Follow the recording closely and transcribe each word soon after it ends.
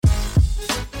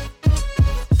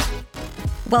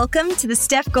Welcome to the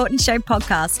Steph Gorton Show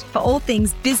podcast for all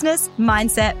things business,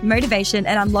 mindset, motivation,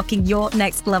 and unlocking your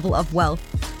next level of wealth.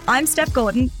 I'm Steph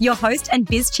Gorton, your host and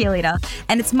biz cheerleader,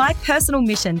 and it's my personal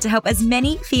mission to help as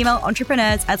many female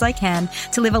entrepreneurs as I can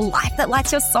to live a life that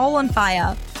lights your soul on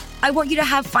fire. I want you to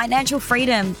have financial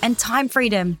freedom and time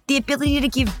freedom, the ability to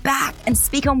give back and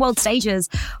speak on world stages,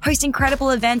 host incredible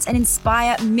events, and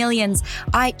inspire millions.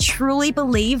 I truly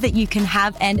believe that you can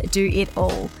have and do it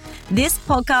all. This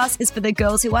podcast is for the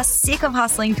girls who are sick of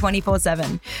hustling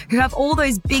 24/7, who have all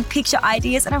those big picture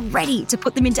ideas and are ready to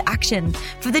put them into action,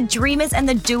 for the dreamers and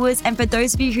the doers, and for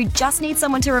those of you who just need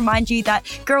someone to remind you that,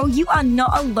 girl, you are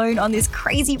not alone on this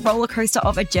crazy roller coaster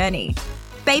of a journey.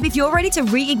 Babe, if you're ready to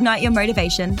reignite your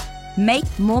motivation, make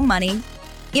more money,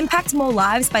 impact more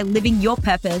lives by living your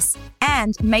purpose,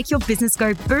 and make your business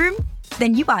go boom,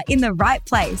 then you are in the right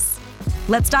place.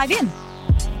 Let's dive in.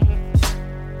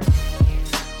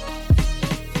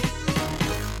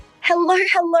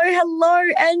 Hello,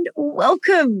 and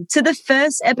welcome to the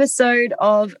first episode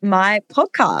of my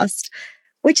podcast,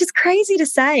 which is crazy to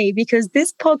say because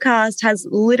this podcast has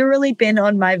literally been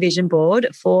on my vision board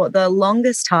for the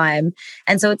longest time.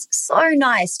 And so it's so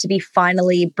nice to be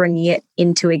finally bringing it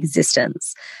into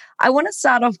existence. I want to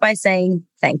start off by saying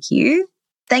thank you.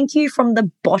 Thank you from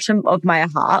the bottom of my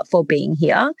heart for being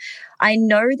here. I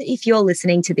know that if you're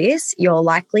listening to this, you're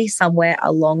likely somewhere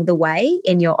along the way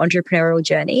in your entrepreneurial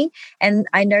journey. And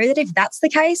I know that if that's the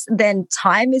case, then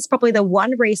time is probably the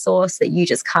one resource that you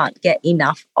just can't get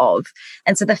enough of.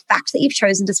 And so the fact that you've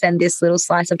chosen to spend this little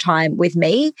slice of time with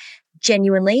me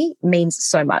genuinely means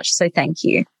so much. So thank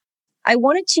you. I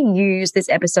wanted to use this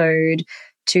episode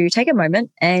to take a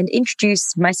moment and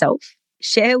introduce myself,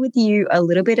 share with you a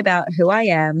little bit about who I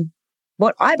am,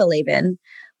 what I believe in,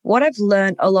 what I've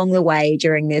learned along the way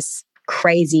during this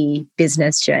crazy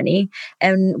business journey,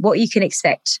 and what you can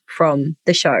expect from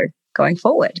the show going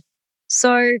forward.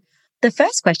 So the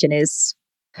first question is,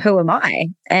 who am I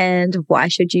and why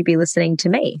should you be listening to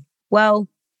me? Well,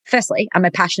 firstly, I'm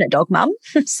a passionate dog mum.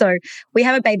 So we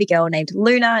have a baby girl named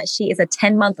Luna. She is a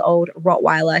 10-month-old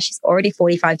Rottweiler. She's already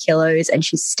 45 kilos and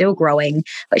she's still growing,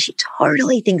 but she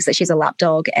totally thinks that she's a lap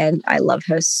dog and I love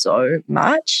her so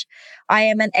much. I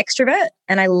am an extrovert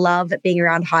and I love being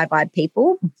around high vibe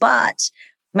people, but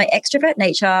my extrovert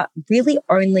nature really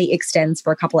only extends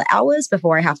for a couple of hours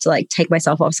before I have to take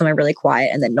myself off somewhere really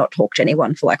quiet and then not talk to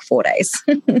anyone for 4 days.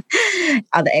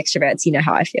 Other extroverts, you know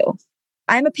how I feel.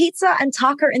 I'm a pizza and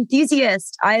taco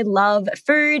enthusiast. I love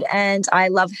food and I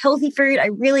love healthy food. I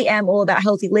really am all about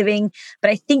healthy living,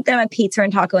 but I think that I'm a pizza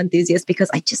and taco enthusiast because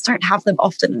I just don't have them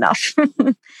often enough.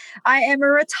 I am a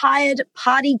retired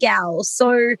party gal,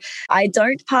 so I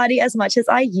don't party as much as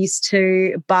I used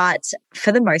to, but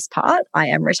for the most part, I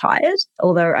am retired,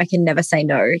 although I can never say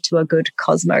no to a good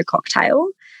Cosmo cocktail.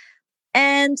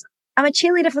 And I'm a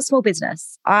cheerleader for small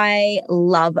business. I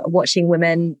love watching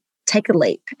women take a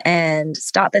leap and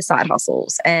start their side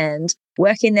hustles and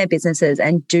work in their businesses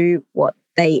and do what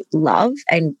they love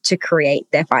and to create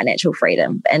their financial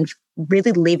freedom and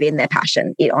really live in their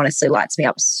passion. It honestly lights me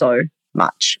up so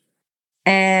much.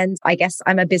 And I guess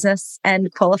I'm a business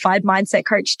and qualified mindset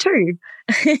coach too.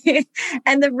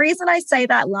 And the reason I say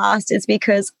that last is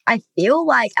because I feel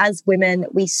like as women,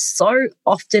 we so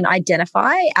often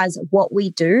identify as what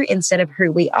we do instead of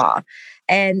who we are.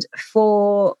 And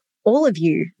for all of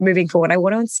you moving forward, I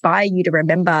want to inspire you to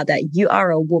remember that you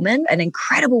are a woman, an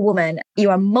incredible woman.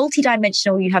 You are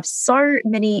multidimensional. You have so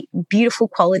many beautiful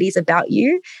qualities about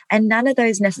you, and none of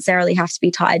those necessarily have to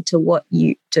be tied to what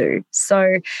you do.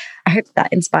 So I hope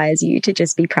that inspires you to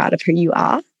just be proud of who you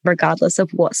are, regardless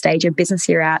of what stage of business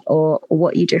you're at or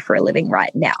what you do for a living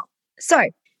right now.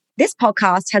 So this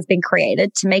podcast has been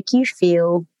created to make you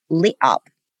feel lit up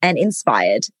and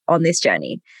inspired on this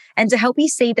journey, and to help you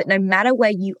see that no matter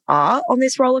where you are on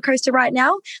this roller coaster right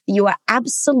now, you are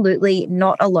absolutely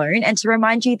not alone. And to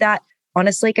remind you that,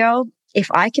 honestly, girl, if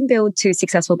I can build 2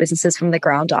 successful businesses from the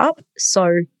ground up,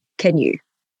 so can you.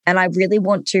 And I really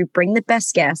want to bring the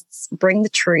best guests, bring the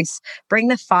truth, bring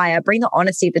the fire, bring the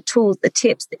honesty, the tools, the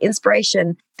tips, the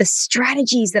inspiration, the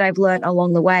strategies that I've learned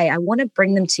along the way. I want to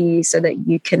bring them to you so that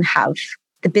you can have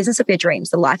the business of your dreams,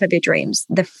 the life of your dreams,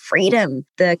 the freedom,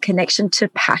 the connection to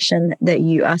passion that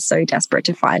you are so desperate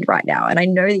to find right now. And I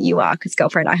know that you are, because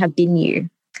girlfriend, I have been you.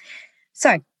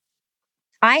 So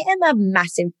I am a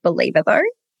massive believer though,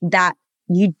 that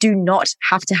you do not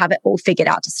have to have it all figured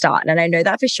out to start. And I know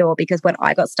that for sure because when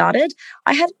I got started,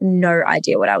 I had no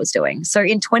idea what I was doing. So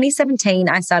in 2017,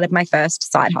 I started my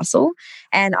first side hustle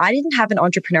and I didn't have an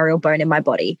entrepreneurial bone in my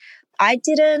body. I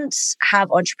didn't have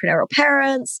entrepreneurial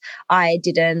parents. I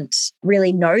didn't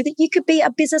really know that you could be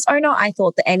a business owner. I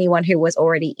thought that anyone who was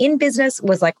already in business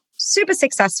was like super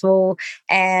successful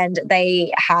and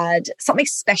they had something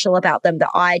special about them that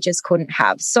I just couldn't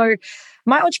have. So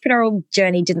my entrepreneurial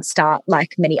journey didn't start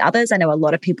like many others. I know a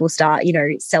lot of people start,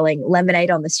 selling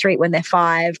lemonade on the street when they're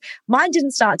 5. Mine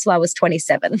didn't start till I was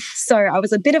 27. So I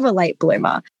was a bit of a late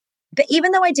bloomer. But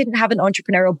even though I didn't have an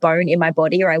entrepreneurial bone in my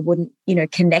body, or I wouldn't,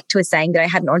 connect to a saying that I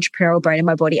had an entrepreneurial bone in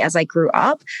my body as I grew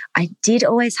up, I did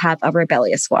always have a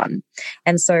rebellious one.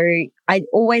 And so I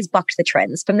always bucked the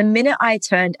trends. From the minute I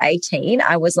turned 18,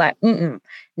 I was like,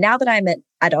 now that I'm an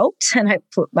adult, and I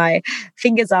put my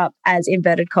fingers up as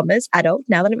inverted commas, adult,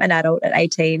 now that I'm an adult at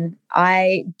 18,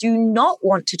 I do not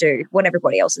want to do what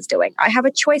everybody else is doing. I have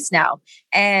a choice now.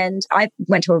 And I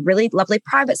went to a really lovely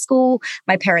private school.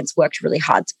 My parents worked really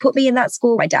hard to put me in that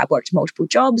school. My dad worked multiple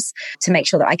jobs to make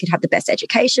sure that I could have the best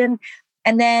education.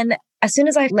 And then as soon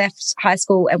as I left high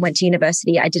school and went to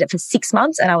university, I did it for 6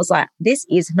 months and I was like, this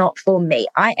is not for me.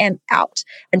 I am out.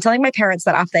 And telling my parents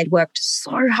that after they'd worked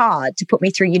so hard to put me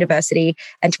through university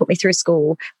and to put me through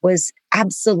school was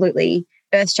absolutely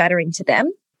earth-shattering to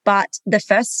them. But the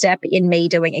first step in me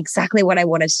doing exactly what I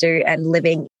wanted to do and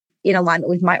living in alignment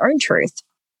with my own truth.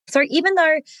 So even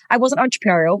though I wasn't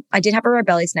entrepreneurial, I did have a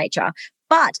rebellious nature,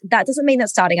 but that doesn't mean that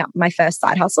starting up my first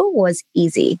side hustle was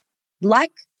easy.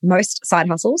 Like most side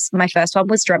hustles, my first one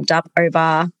was dreamt up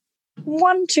over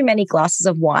one too many glasses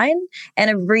of wine and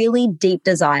a really deep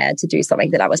desire to do something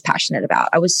that I was passionate about.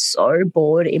 I was so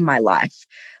bored in my life.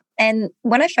 And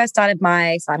when I first started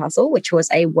my side hustle, which was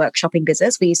a workshopping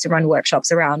business, we used to run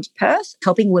workshops around Perth,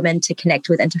 helping women to connect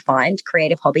with and to find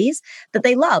creative hobbies that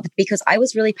they loved, because I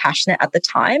was really passionate at the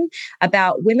time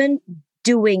about women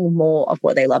doing more of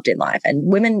what they loved in life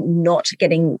and women not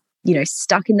getting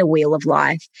stuck in the wheel of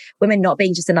life, women not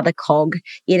being just another cog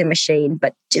in a machine,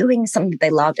 but doing something that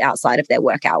they loved outside of their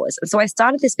work hours. And so I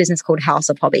started this business called House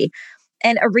of Hobby.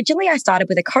 And originally I started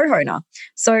with a co-owner.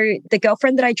 So the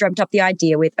girlfriend that I dreamt up the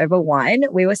idea with over wine,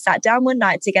 we were sat down one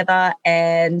night together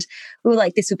and we were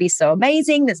like, this would be so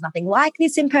amazing. There's nothing like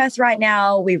this in Perth right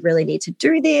now. We really need to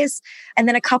do this. And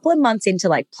then a couple of months into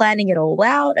like planning it all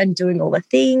out and doing all the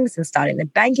things and starting the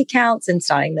bank accounts and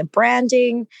starting the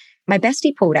branding, my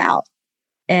bestie pulled out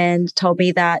and told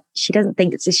me that she doesn't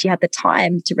think she had the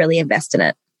time to really invest in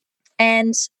it.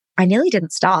 And I nearly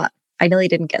didn't start. I nearly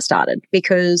didn't get started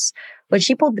because when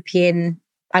she pulled the pin,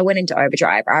 I went into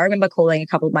overdrive. I remember calling a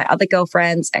couple of my other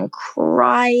girlfriends and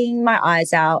crying my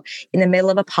eyes out in the middle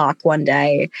of a park one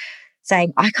day,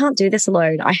 saying, I can't do this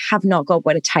alone. I have not got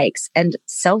what it takes. And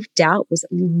self-doubt was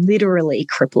literally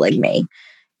crippling me.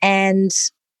 And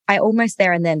I almost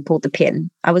there and then pulled the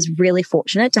pin. I was really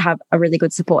fortunate to have a really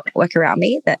good support network around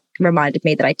me that reminded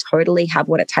me that I totally have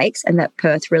what it takes and that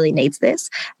Perth really needs this.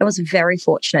 I was very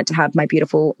fortunate to have my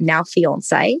beautiful now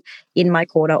fiance in my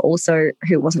corner also,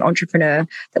 who was an entrepreneur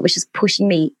that was just pushing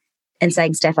me and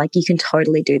saying, Steph, like, you can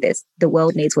totally do this. The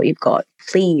world needs what you've got.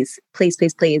 Please, please,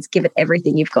 please, please give it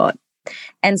everything you've got.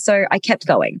 And so I kept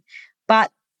going.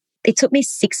 But it took me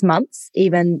 6 months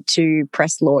even to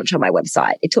press launch on my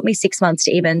website. It took me 6 months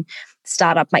to even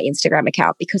start up my Instagram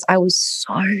account because I was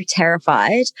so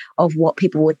terrified of what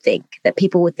people would think, that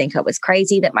people would think I was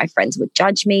crazy, that my friends would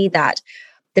judge me, that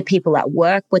the people at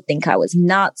work would think I was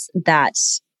nuts, that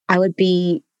I would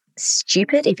be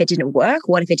stupid if it didn't work.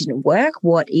 What if it didn't work?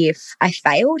 What if I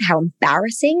failed? How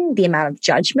embarrassing. The amount of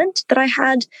judgment that I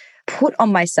had put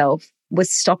on myself was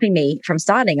stopping me from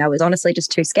starting. I was honestly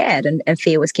just too scared and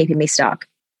fear was keeping me stuck.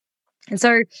 And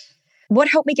so what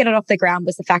helped me get it off the ground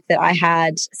was the fact that I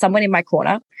had someone in my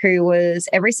corner who was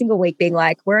every single week being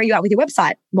like, where are you at with your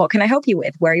website? What can I help you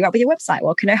with? Where are you at with your website?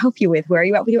 What can I help you with? Where are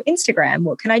you at with your Instagram?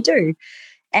 What can I do?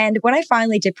 And when I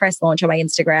finally did press launch on my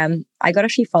Instagram, I got a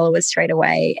few followers straight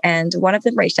away. And one of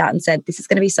them reached out and said, this is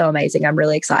going to be so amazing. I'm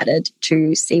really excited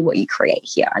to see what you create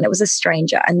here. And it was a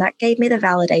stranger. And that gave me the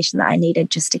validation that I needed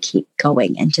just to keep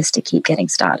going and just to keep getting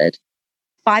started.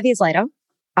 5 years later,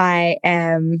 I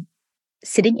am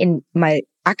sitting in my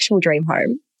actual dream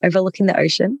home overlooking the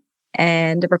ocean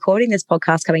and recording this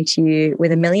podcast coming to you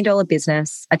with $1 million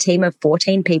business, a team of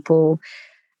 14 people,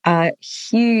 a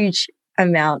huge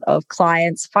amount of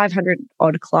clients, 500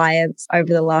 odd clients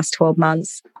over the last 12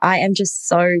 months. I am just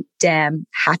so damn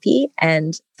happy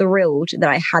and thrilled that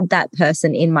I had that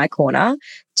person in my corner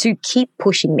to keep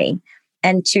pushing me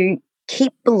and to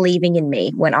keep believing in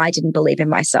me when I didn't believe in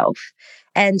myself.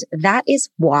 And that is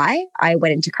why I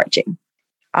went into coaching.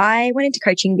 I went into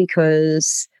coaching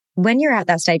because when you're at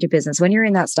that stage of business, when you're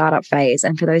in that startup phase,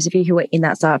 and for those of you who are in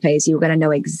that startup phase, you're going to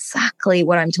know exactly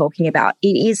what I'm talking about.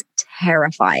 It is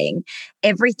terrifying.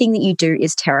 Everything that you do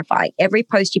is terrifying. Every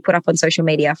post you put up on social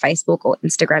media, Facebook or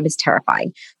Instagram is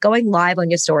terrifying. Going live on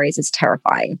your stories is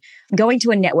terrifying. Going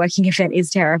to a networking event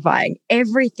is terrifying.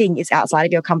 Everything is outside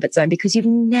of your comfort zone because you've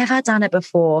never done it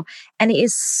before. And it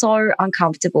is so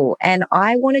uncomfortable. And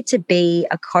I wanted to be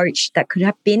a coach that could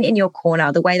have been in your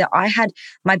corner the way that I had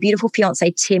my beautiful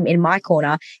fiance, Tim, in my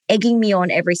corner, egging me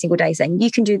on every single day saying, you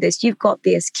can do this. You've got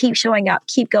this. Keep showing up.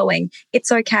 Keep going.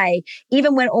 It's okay.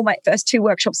 Even when all my first 2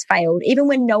 workshops failed, even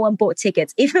when no one bought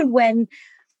tickets, even when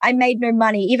I made no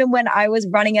money, even when I was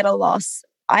running at a loss,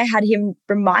 I had him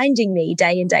reminding me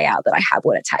day in, day out that I have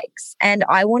what it takes. And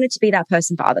I wanted to be that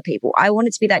person for other people. I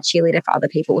wanted to be that cheerleader for other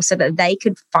people so that they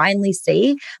could finally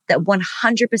see that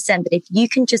 100% that if you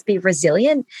can just be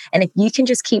resilient and if you can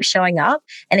just keep showing up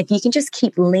and if you can just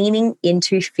keep leaning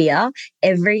into fear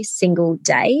every single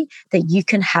day, that you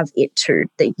can have it too,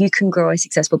 that you can grow a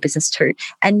successful business too.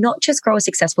 And not just grow a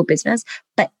successful business,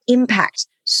 but impact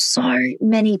so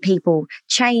many people,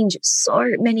 change so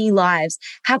many lives,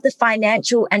 have the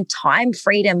financial and time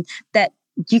freedom that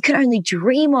you can only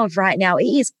dream of right now. It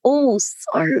is all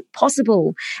so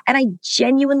possible. And I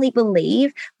genuinely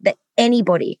believe that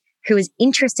anybody who is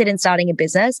interested in starting a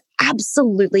business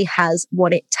absolutely has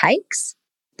what it takes.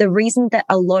 The reason that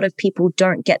a lot of people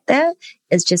don't get there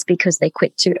is just because they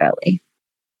quit too early.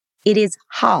 It is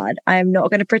hard. I am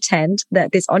not going to pretend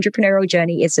that this entrepreneurial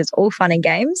journey is just all fun and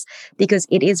games because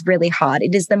it is really hard.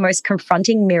 It is the most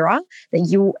confronting mirror that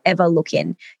you will ever look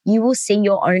in. You will see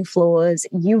your own flaws.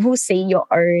 You will see your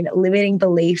own limiting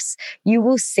beliefs. You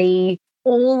will see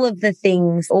all of the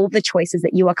things, all the choices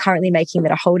that you are currently making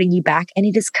that are holding you back. And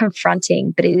it is confronting,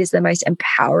 but it is the most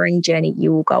empowering journey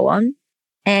you will go on.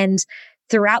 And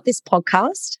throughout this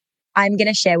podcast, I'm going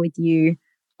to share with you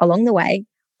along the way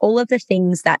all of the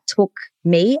things that took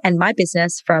me and my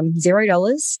business from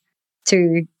 $0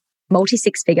 to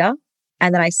multi-6-figure.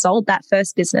 And then I sold that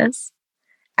first business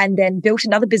and then built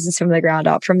another business from the ground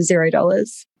up from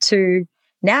 $0 to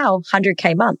now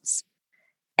 100K months.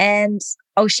 And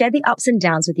I'll share the ups and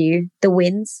downs with you, the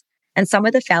wins and some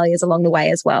of the failures along the way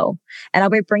as well. And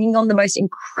I'll be bringing on the most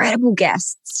incredible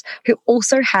guests who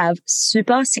also have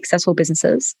super successful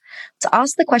businesses to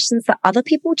ask the questions that other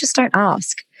people just don't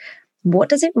ask. What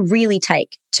does it really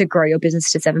take to grow your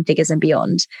business to 7 figures and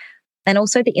beyond? And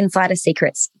also the insider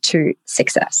secrets to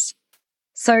success.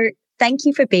 So thank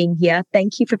you for being here.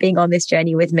 Thank you for being on this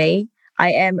journey with me.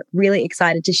 I am really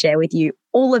excited to share with you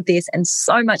all of this and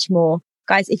so much more.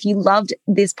 Guys, if you loved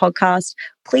this podcast,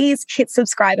 please hit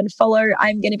subscribe and follow.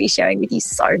 I'm going to be sharing with you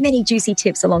so many juicy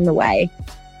tips along the way.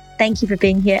 Thank you for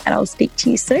being here and I'll speak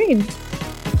to you soon.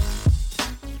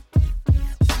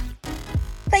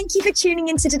 Thank you for tuning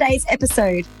into today's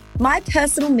episode. My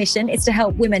personal mission is to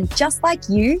help women just like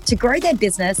you to grow their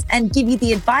business and give you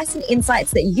the advice and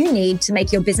insights that you need to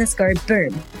make your business go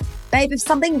boom. Babe, if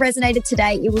something resonated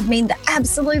today, it would mean the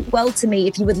absolute world to me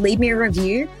if you would leave me a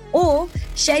review or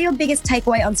share your biggest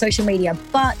takeaway on social media,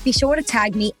 but be sure to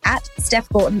tag me at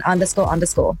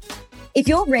 @StephGorton__. If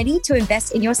you're ready to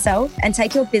invest in yourself and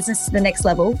take your business to the next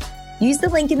level, use the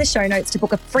link in the show notes to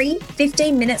book a free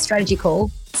 15-minute strategy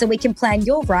call so we can plan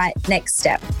your right next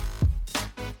step.